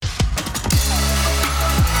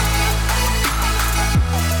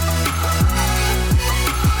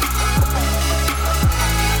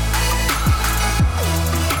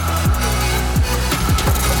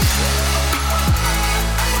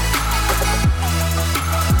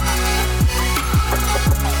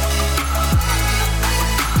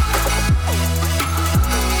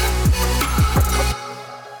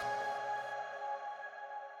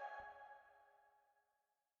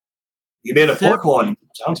You made a pork loin.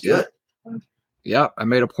 Sounds good. Yeah, I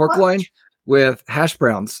made a pork loin with hash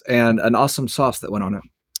browns and an awesome sauce that went on it.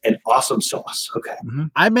 An awesome sauce. Okay. Mm-hmm.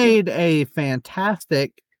 I made a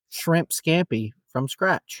fantastic shrimp scampi from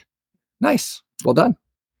scratch. Nice. Well done.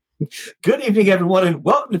 Good evening, everyone, and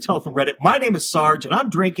welcome to Telephone Reddit. My name is Sarge, and I'm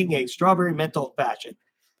drinking a strawberry menthol fashion,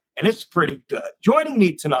 and it's pretty good. Joining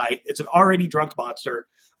me tonight is an already drunk monster,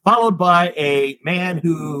 followed by a man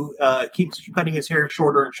who keeps cutting his hair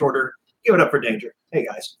shorter and shorter. Give it up for Danger. Hey,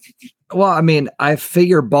 guys. Well, I mean, I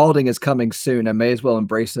figure balding is coming soon. I may as well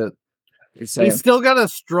embrace it. He's still got a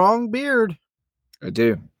strong beard. I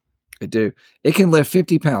do. It can lift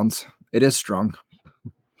 50 pounds. It is strong.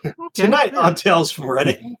 Okay. Tonight on Tales from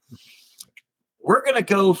Reddit, we're going to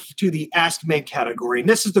go to the Ask Men category. And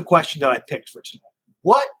this is the question that I picked for tonight.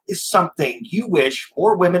 What is something you wish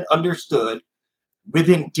more women understood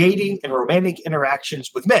within dating and romantic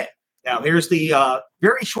interactions with men? Now, here's the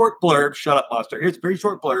very short blurb. Shut up, monster. Here's a very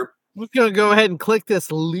short blurb. I'm going to go ahead and click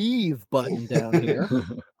this leave button down here.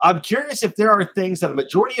 I'm curious if there are things that a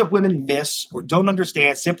majority of women miss or don't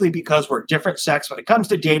understand simply because we're different sex when it comes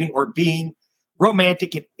to dating or being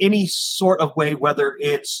romantic in any sort of way, whether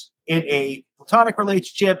it's in a platonic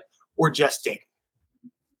relationship or just dating.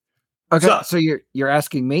 Okay, so you're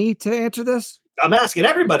asking me to answer this? I'm asking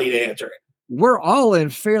everybody to answer it. We're all in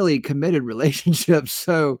fairly committed relationships,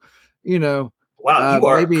 so, Wow, you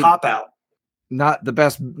are a cop-out. Not the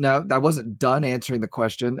best. No, I wasn't done answering the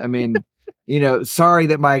question. I mean, sorry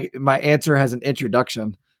that my answer has an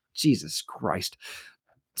introduction. Jesus Christ.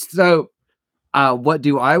 So, what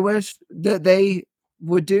do I wish that they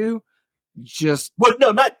would do?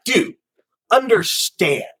 Not do.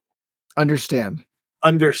 Understand. Understand.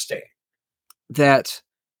 That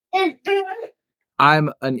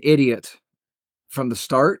I'm an idiot from the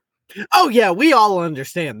start. Oh, yeah, we all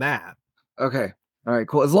understand that. Okay. All right,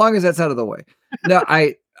 cool. As long as that's out of the way. No,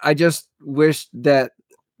 I just wish that,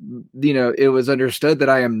 it was understood that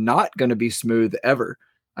I am not going to be smooth ever.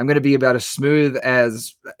 I'm going to be about as smooth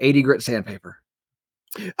as 80 grit sandpaper.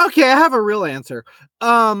 Okay, I have a real answer.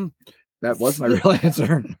 That was my real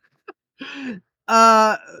answer.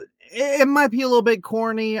 It might be a little bit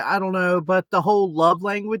corny. I don't know, but the whole love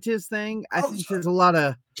languages thing, I think there's a lot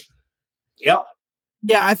of... Yep.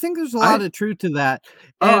 Yeah, I think there's a lot of truth to that.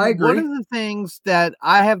 And I agree. One of the things that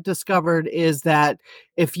I have discovered is that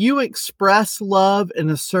if you express love in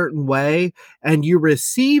a certain way and you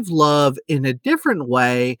receive love in a different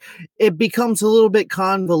way, it becomes a little bit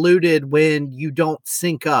convoluted when you don't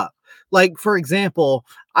sync up. Like, for example,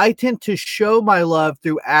 I tend to show my love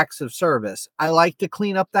through acts of service. I like to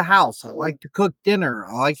clean up the house. I like to cook dinner.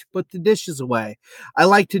 I like to put the dishes away. I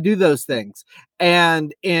like to do those things.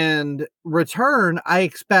 And in return, I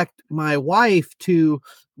expect my wife to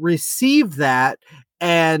receive that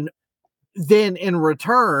and then in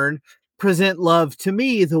return present love to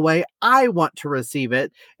me the way I want to receive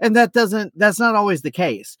it. And that's not always the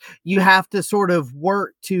case. You have to sort of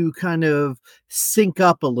work to kind of sync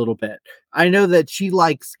up a little bit. I know that she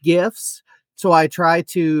likes gifts, so I try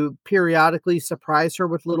to periodically surprise her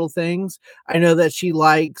with little things. I know that she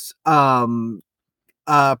likes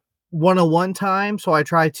one-on-one time, so I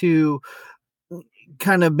try to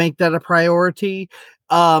kind of make that a priority.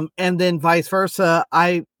 And then vice versa.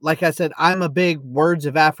 Like I said, I'm a big words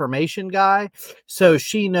of affirmation guy. So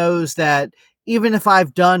she knows that even if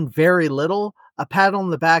I've done very little, a pat on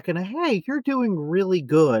the back and a, hey, you're doing really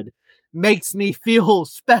good makes me feel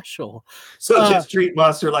special. So just treat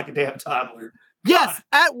Monster like a damn toddler. Yes,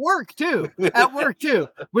 at work too.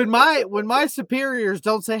 When my superiors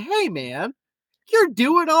don't say, hey man, you're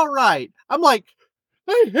doing all right, I'm like,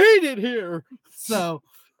 I hate it here. So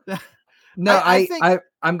no,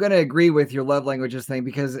 I'm going to agree with your love languages thing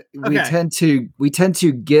because we tend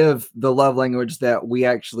to give the love language that we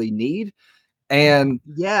actually need. And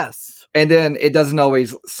yes. And then it doesn't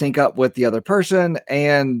always sync up with the other person,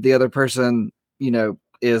 and the other person,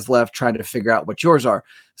 is left trying to figure out what yours are.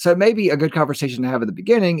 So maybe a good conversation to have at the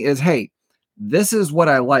beginning is, hey, this is what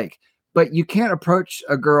I like. But you can't approach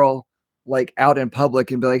a girl like out in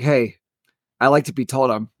public and be like, hey, I like to be told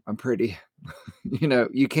I'm pretty.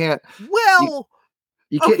 You can't. Well,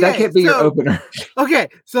 you can't. That can't be your opener. Okay,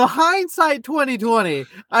 so hindsight 2020.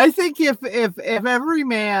 I think if every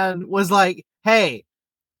man was like, hey,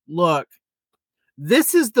 look,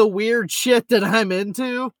 this is the weird shit that I'm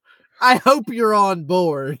into, I hope you're on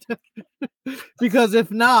board. Because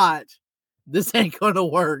if not, this ain't gonna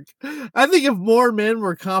work. I think if more men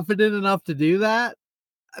were confident enough to do that,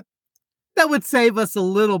 that would save us a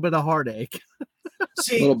little bit of heartache.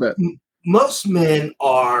 See, a little bit. Most men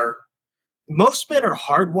are most men are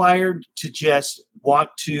hardwired to just want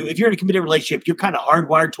to, if you're in a committed relationship, you're kind of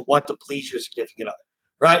hardwired to want to please your significant other,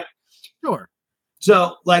 right? Sure.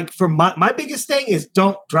 So, like, for my biggest thing is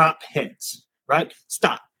don't drop hints, right?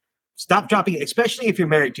 Stop dropping, especially if you're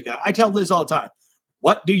married to a guy. I tell Liz all the time,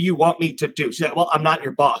 what do you want me to do? She said, well, I'm not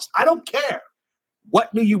your boss. I don't care.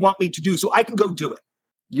 What do you want me to do so I can go do it?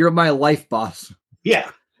 You're my life boss. Yeah,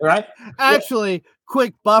 right? Actually,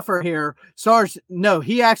 quick buffer here. Sarge, no,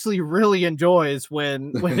 he actually really enjoys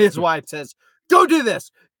when his wife says, go do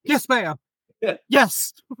this. Yes, ma'am. Yeah.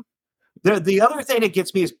 Yes. The other thing that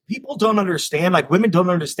gets me is people don't understand, like women don't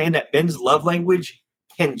understand that men's love language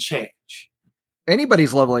can change.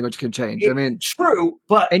 Anybody's love language can change. I mean, true,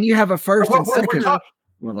 but and you have a first and second.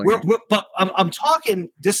 But I'm talking.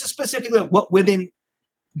 This is specifically what women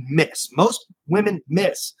miss. Most women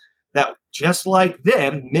miss that just like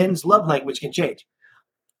them, men's love language can change.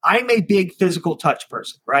 I'm a big physical touch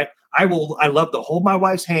person, right? I love to hold my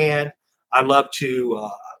wife's hand. I love to.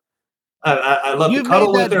 I love to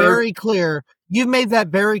cuddle with her. Very clear. You've made that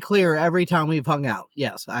very clear every time we've hung out.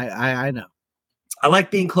 Yes, I know. I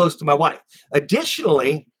like being close to my wife.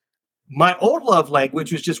 Additionally, my old love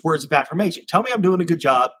language was just words of affirmation. Tell me I'm doing a good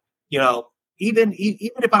job. You know, even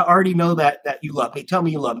if I already know that you love me, tell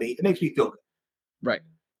me you love me. It makes me feel good. Right.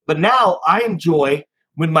 But now I enjoy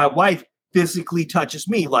when my wife physically touches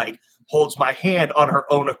me, like holds my hand on her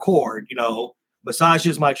own accord, you know,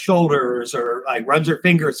 massages my shoulders or like runs her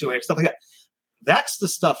fingers through it, stuff like that. That's the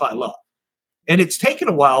stuff I love. And it's taken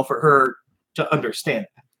a while for her to understand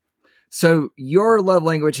that. So your love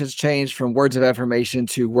language has changed from words of affirmation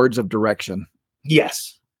to words of direction.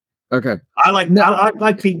 Yes. Okay. I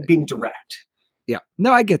like being direct. Yeah.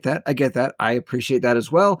 No, I get that. I appreciate that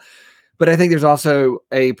as well. But I think there's also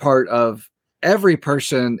a part of every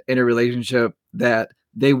person in a relationship that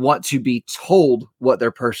they want to be told what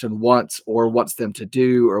their person wants or wants them to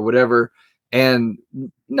do or whatever. And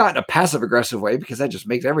not in a passive aggressive way, because that just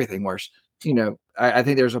makes everything worse. You know, I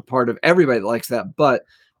think there's a part of everybody that likes that, but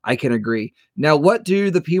I can agree. Now, what do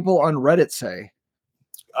the people on Reddit say?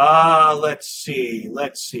 Let's see.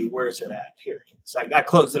 Where's it at? Here. So I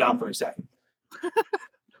closed it out for a second.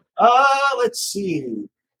 Let's see.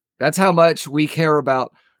 That's how much we care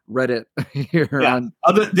about Reddit here. Yeah.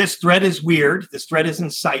 This thread is weird. This thread is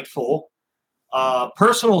insightful.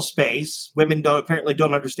 Personal space. Women apparently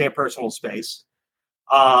don't understand personal space.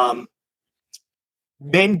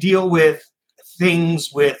 Men deal with things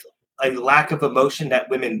with a lack of emotion that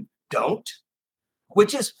women don't,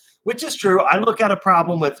 which is true. I look at a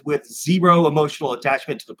problem with zero emotional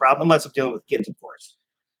attachment to the problem, unless I'm dealing with kids, of course.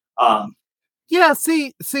 Yeah,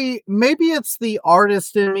 see, maybe it's the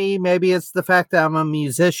artist in me. Maybe it's the fact that I'm a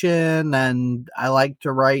musician and I like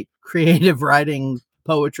to write creative writing,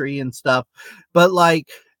 poetry and stuff. But like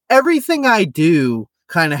everything I do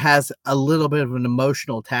kind of has a little bit of an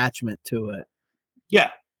emotional attachment to it.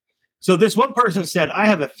 Yeah. So this one person said, I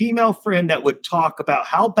have a female friend that would talk about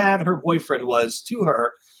how bad her boyfriend was to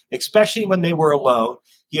her, especially when they were alone.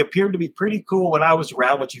 He appeared to be pretty cool when I was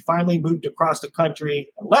around. When she finally moved across the country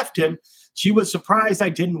and left him, she was surprised I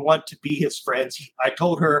didn't want to be his friend. I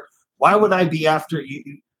told her, why would I be after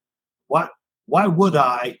you? Why would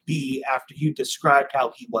I be after you described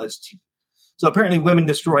how he was to you? So apparently women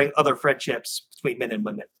destroying other friendships between men and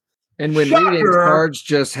women. And when reading, Sarge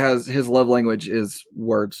just has his love language is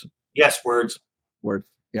words. Yes, words. Words.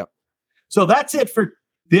 Yep. So that's it for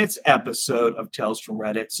this episode of Tales from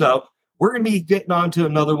Reddit. So we're going to be getting on to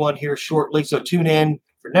another one here shortly. So tune in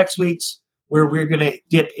for next week's, where we're going to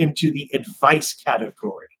get into the advice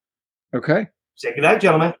category. Okay. Say good night,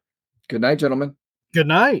 gentlemen. Good night, gentlemen. Good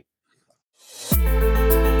night.